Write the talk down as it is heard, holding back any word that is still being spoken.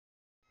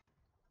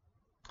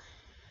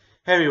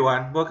Hey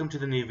everyone, welcome to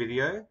the new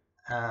video.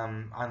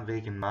 I'm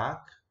Vegan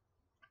Mark.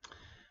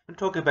 I'm going to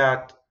talk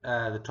about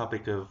the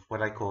topic of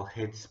what I call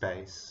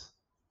headspace.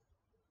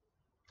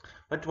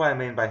 What do I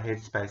mean by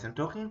headspace? I'm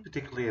talking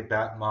particularly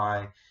about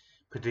my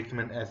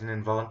predicament as an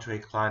involuntary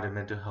client of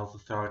mental health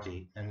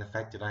authority and the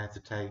fact that I have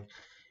to take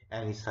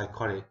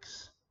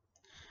antipsychotics.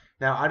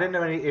 Now, I don't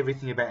know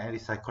everything about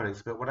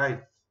antipsychotics, but what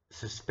I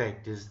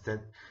suspect is that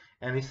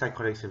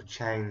antipsychotics have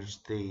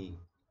changed the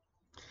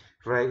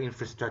very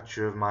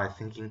infrastructure of my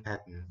thinking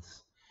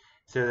patterns.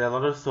 So there are a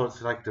lot of thoughts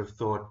that I could have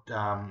thought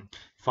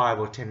 5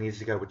 or 10 years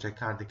ago, which I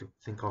can't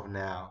think of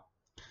now.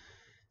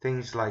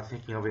 Things like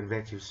thinking of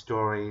inventive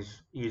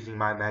stories, using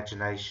my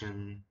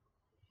imagination,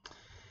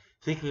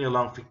 thinking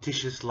along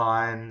fictitious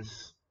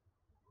lines,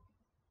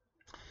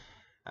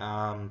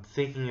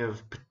 thinking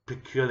of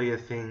peculiar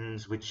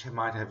things which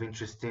might have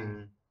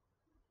interesting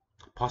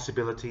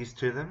possibilities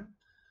to them.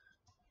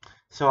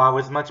 So I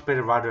was a much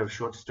better writer of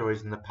short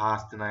stories in the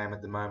past than I am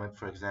at the moment,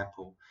 for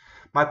example.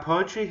 My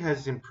poetry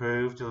has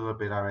improved a little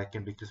bit, I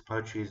reckon, because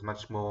poetry is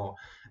much more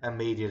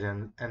immediate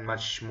and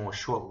much more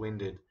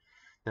short-winded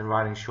than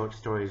writing short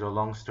stories or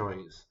long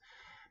stories.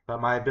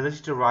 But my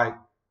ability to write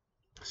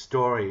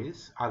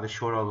stories, either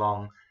short or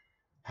long,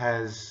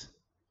 has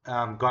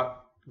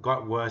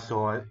got worse,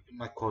 or you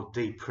might call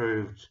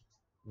de-improved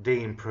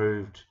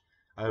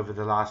over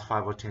the last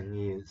 5 or 10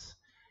 years,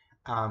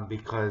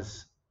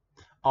 because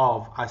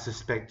of, I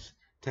suspect,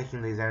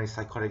 taking these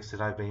antipsychotics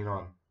that I've been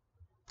on.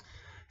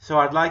 So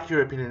I'd like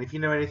your opinion. If you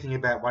know anything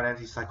about what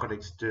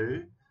antipsychotics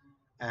do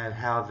and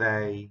how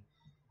they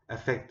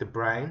affect the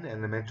brain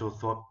and the mental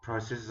thought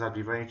processes, I'd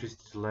be very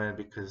interested to learn,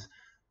 because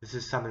this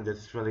is something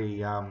that's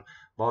really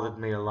bothered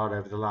me a lot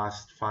over the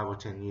last 5 or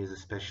 10 years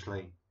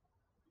especially.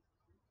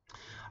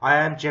 I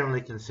am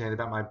generally concerned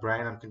about my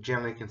brain. I'm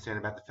generally concerned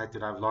about the fact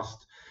that I've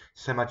lost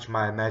so much of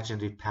my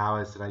imaginative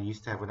powers that I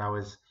used to have when I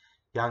was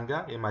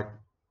younger. In my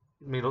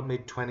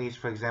mid-20s,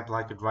 for example,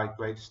 I could write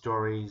great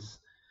stories.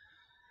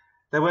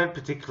 They weren't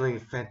particularly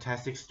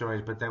fantastic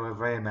stories, but they were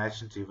very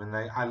imaginative, and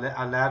I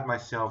allowed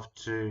myself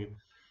to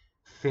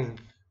think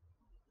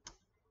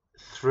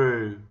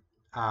through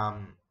a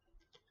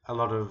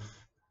lot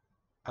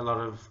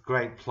of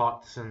great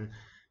plots and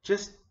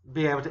just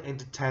be able to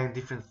entertain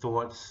different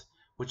thoughts,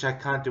 which I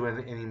can't do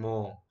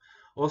anymore.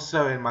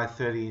 Also, in my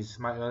 30s,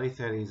 my early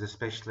 30s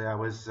especially, I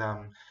was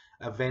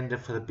a vendor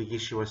for the Big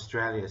Issue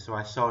Australia, so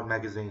I sold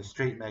magazines,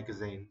 street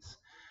magazines,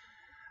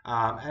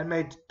 and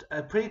made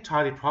a pretty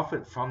tidy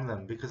profit from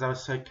them because I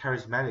was so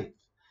charismatic.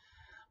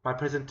 My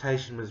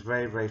presentation was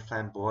very, very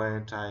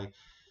flamboyant. I,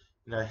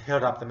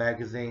 held up the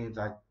magazines,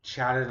 I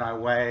shouted and I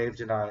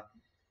waved and I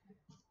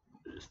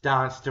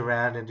danced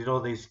around and did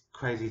all these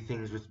crazy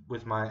things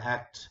with my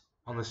act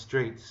on the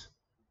streets.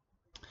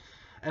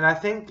 And I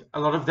think a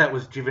lot of that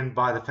was driven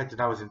by the fact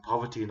that I was in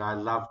poverty and I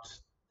loved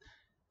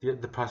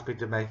the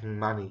prospect of making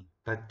money.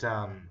 But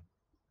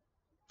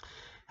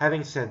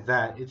having said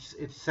that, it's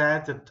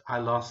sad that I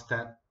lost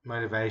that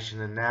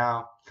motivation, and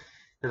now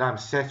that I'm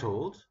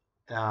settled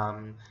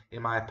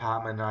in my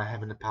apartment, I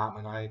have an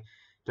apartment, I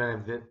don't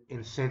have the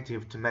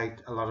incentive to make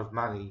a lot of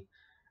money.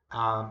 A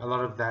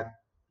lot of that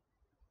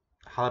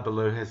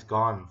hullabaloo has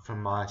gone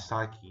from my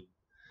psyche.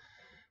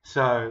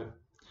 So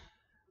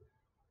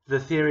the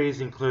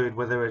theories include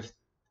whether it's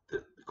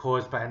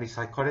caused by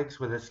antipsychotics,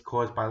 whether it's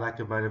caused by lack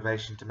of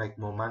motivation to make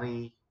more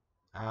money.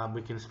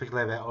 We can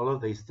speculate about all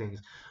of these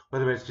things,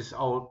 whether it's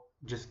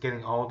just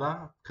getting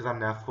older, because I'm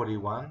now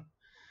 41.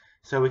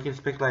 So we can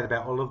speculate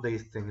about all of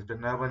these things,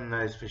 but no one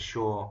knows for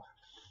sure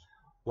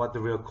what the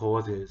real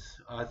cause is.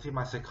 I think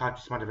my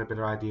psychiatrist might have a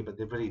better idea, but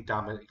they're really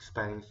dumb at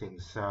explaining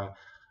things. So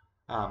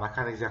I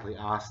can't exactly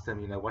ask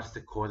them, what's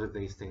the cause of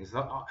these things.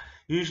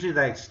 Usually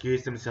they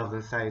excuse themselves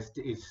and say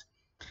it's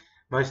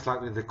most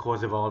likely the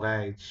cause of old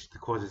age. The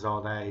cause is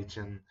old age,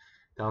 and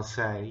they'll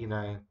say,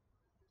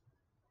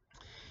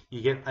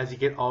 as you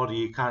get older,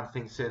 you can't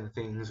think certain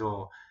things,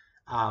 or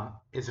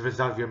as a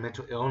result of your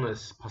mental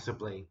illness,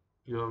 possibly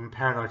your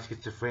paranoid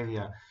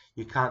schizophrenia,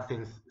 you can't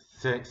think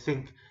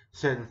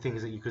certain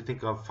things that you could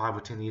think of 5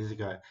 or 10 years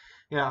ago.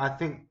 I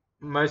think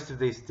most of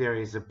these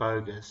theories are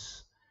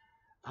bogus.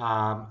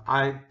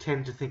 I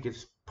tend to think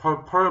it's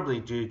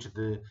probably due to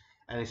the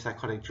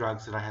antipsychotic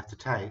drugs that I have to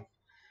take,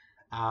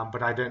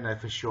 but I don't know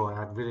for sure, and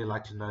I'd really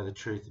like to know the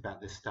truth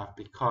about this stuff,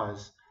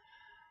 because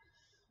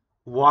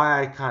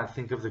why I can't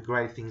think of the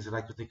great things that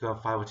I could think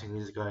of 5 or 10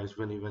 years ago is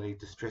really, really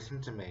distressing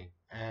to me.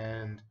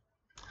 And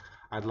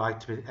I'd like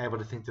to be able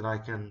to think that I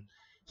can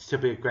still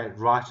be a great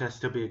writer,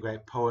 still be a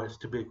great poet,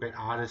 still be a great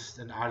artist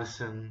and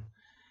artisan,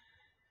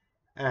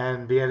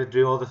 and be able to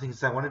do all the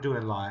things I want to do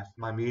in life.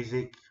 My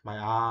music, my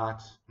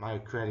art, my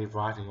creative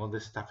writing, all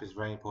this stuff is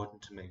very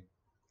important to me.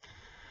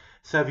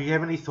 So if you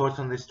have any thoughts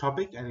on this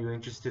topic and you're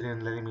interested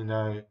in letting me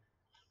know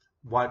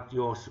what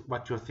your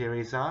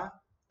theories are,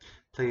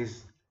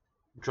 please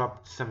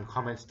drop some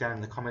comments down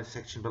in the comment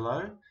section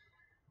below,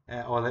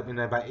 or let me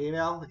know by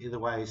email. Either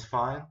way is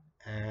fine,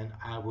 and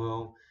I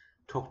will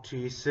talk to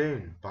you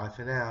soon. Bye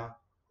for now.